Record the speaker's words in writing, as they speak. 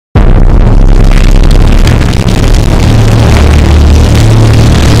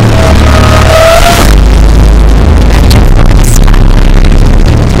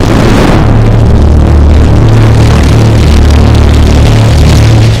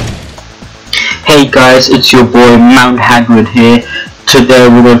Hey guys, it's your boy Mount Hagrid here. Today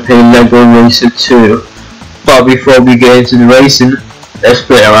we're going to play LEGO Racer 2. But before we get into the racing, let's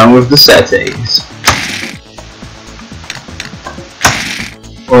play around with the settings.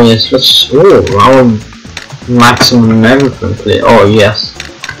 Oh yes, our maximum everything play. Oh yes,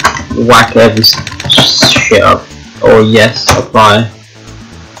 whack every shit up. Oh yes, apply.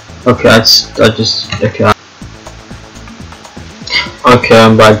 Okay, Okay,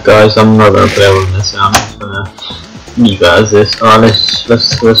 I'm back guys, I'm not gonna play with this, I'm just gonna you guys this. Let's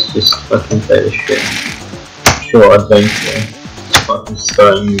just fucking play this shit. Short adventure. Let's fucking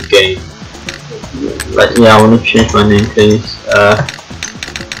start a new game. Yeah, I wanna change my name please.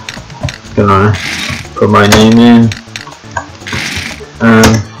 Gonna put my name in.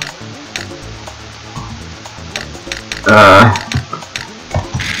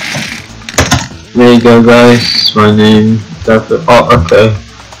 There you go guys, my name. Oh, okay.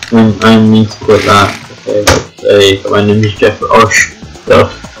 I need to put that. Okay, there you go. My name is Jeff. Oh, the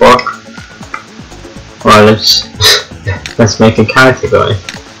fuck. Alright, let's make a character, guys.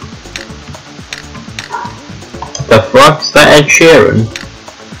 The fuck? Is that Ed Sheeran?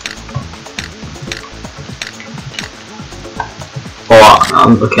 Oh,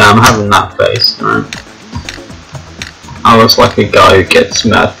 okay, I'm having that face, right? I was like a guy who gets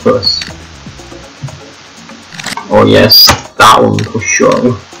mad puss. Oh yes, that one for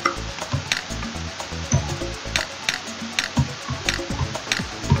sure.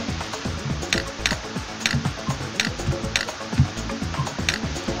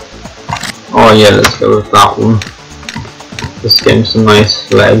 Oh yeah, let's go with that one. Let's give him some nice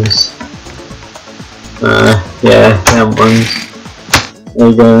legs. Yeah, them ones. There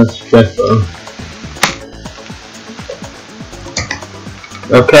you go, Jeffo.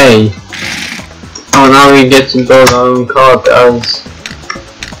 Okay. Oh, now we get to build our own car, guys.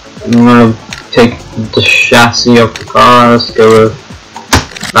 I'm gonna take the chassis of the car. Let's go with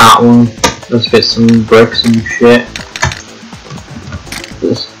that one. Let's get some bricks and shit.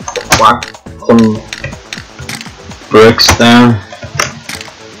 Just whack some bricks down.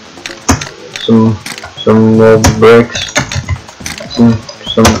 Some more bricks. Some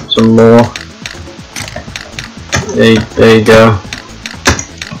more. There you go.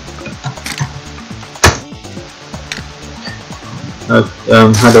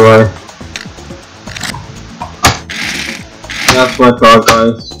 How do I? That's my car,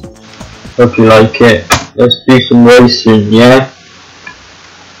 guys. Hope you like it. Let's do some racing, yeah?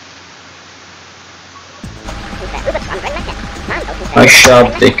 I shut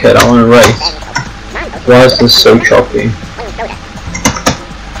up, dickhead. I wanna race. Why is this so choppy?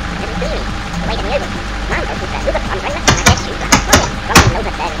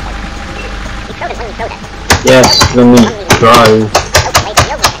 Yes, let me drive.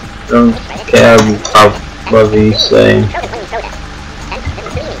 Don't care about what he's saying.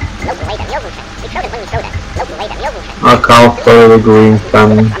 I can't follow the green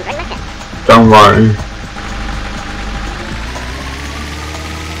thumb. Don't worry.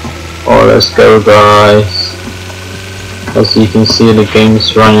 Oh, let's go guys. As you can see, the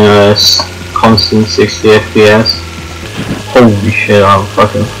game's running at a constant 60 FPS. Holy shit, I'm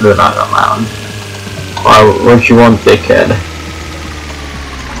fucking flew out of the mountain. What do you want, dickhead?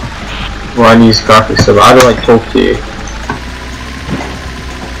 Why these graphics so bad? How do I talk to you?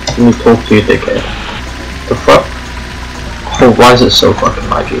 Let me talk to you, dickhead. The fuck? Oh, why is it so fucking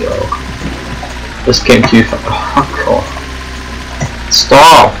laggy, though? This game too fucking. Fuck off.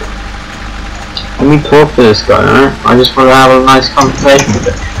 Stop! Let me talk to this guy, alright? I just want to have a nice conversation with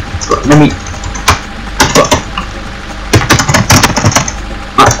him. Let me.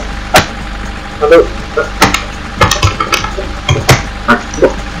 Hello?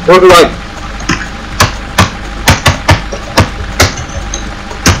 What do I?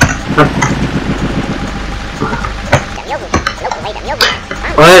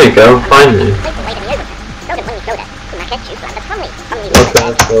 Oh, there you go, finally. Okay,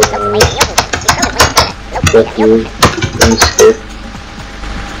 let's go get you, then skip.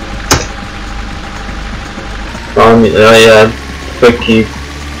 Yeah, quick.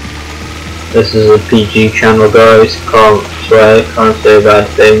 This is a PG channel, guys. Can't swear, can't say bad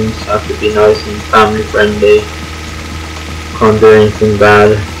things. Have to be nice and family friendly. Can't do anything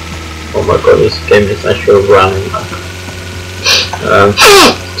bad. Oh my god, this game is actually running back.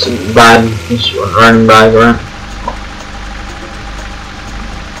 It's bad. Just running back, right?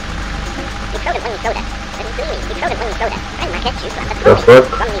 The fuck?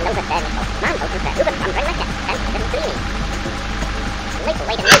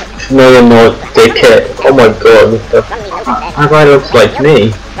 No, you're not, dickhead. Oh my god. That guy looks like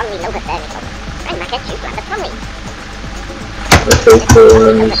me. Jeffo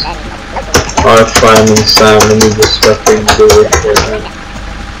forums are finding Sam and he just fucking do it for him.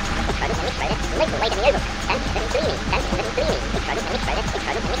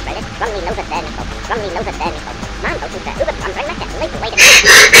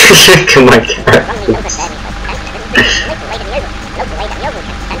 Look at my characters.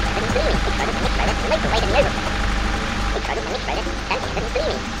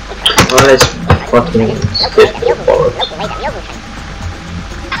 Well, let's fucking skip the bollocks.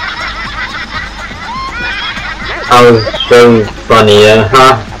 That was so funny,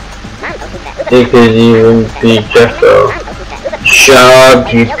 huh? You could even be Jeffo. Shut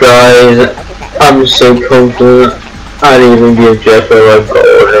up, you guys. I'm so confident. I'd even give Jeffo a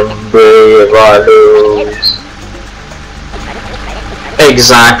golden brie if I lose.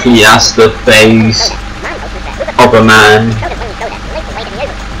 Exactly, that's the face of a man.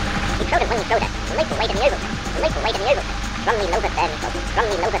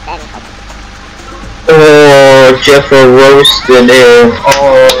 Oh, Jeffo roasted him.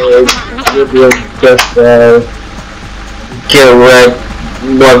 Oh, Jeffo. Get wrecked,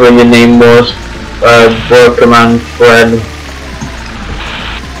 whatever your name was. Workerman friend.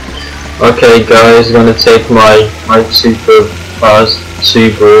 Okay guys, gonna take my super fast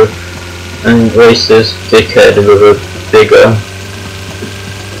Subaru and race this dickhead with a bigger.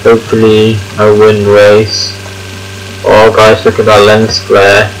 Hopefully I win race. Oh guys, look at that lens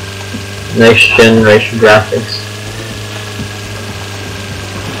flare. Next generation graphics.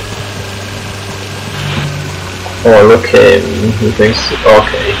 Oh look at him, he thinks,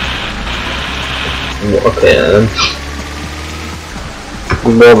 okay. Okay then.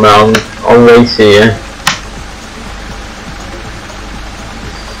 More mount, I'll race here.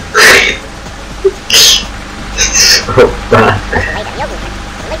 So bad.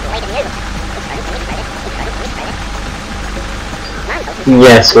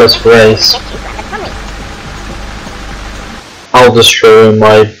 Yes, let's race. I'll destroy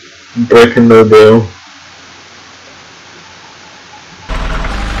my Brickmobile.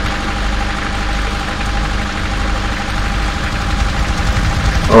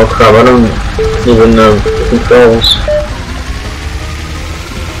 Oh crap, I don't even know the controls.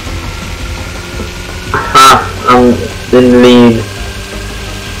 Ha! I'm in lead.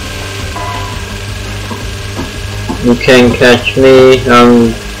 You can't catch me.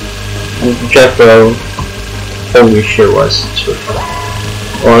 Jeffo. Holy shit, was too far.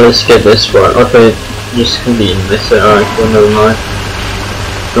 Oh, let's get this one. Okay, just convene this. Alright, well, never mind.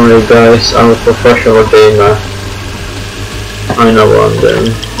 Don't worry guys, I'm a professional gamer. I know what I'm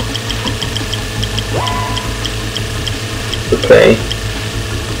doing. Okay.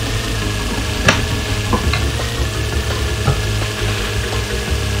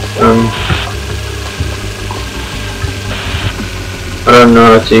 I don't know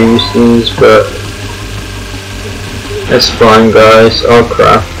how to use these, but it's fine guys. Oh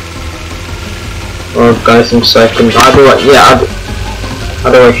crap. Oh guys, I'm second. How do I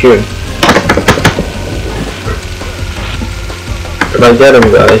shoot? Did I get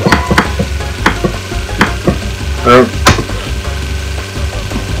him guys?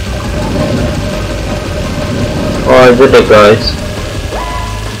 Oh, I did it guys.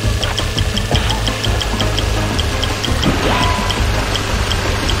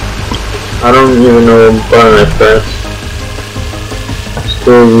 I don't even know what button I pressed.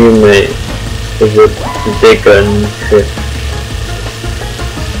 Still roommate. Is it bigger and shit?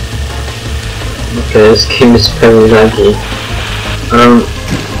 Okay, this game is very laggy.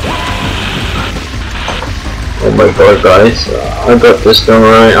 Oh my god guys, I got this done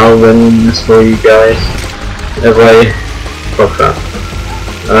right. I'll win this for you guys. If I... oh crap.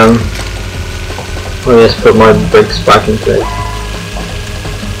 I'll just put my brakes back into it.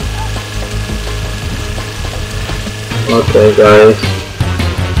 Okay guys,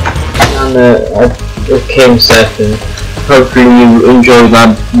 and it came second. Hopefully you enjoyed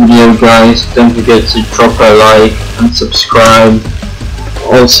that video guys. Don't forget to drop a like and subscribe.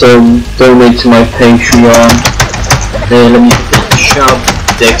 Also donate to my Patreon. Let me shove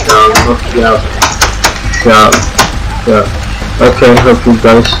dick down. Yeah. Okay, hope you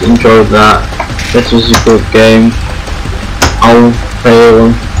guys enjoyed that. This was a good game. I'll play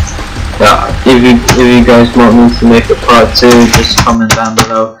on. Yeah, if you guys want me to make a part 2, just comment down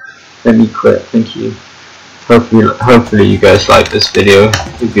below. Let me quit. Thank you. Hopefully you guys liked this video.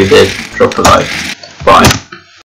 If you did, drop a like. Bye.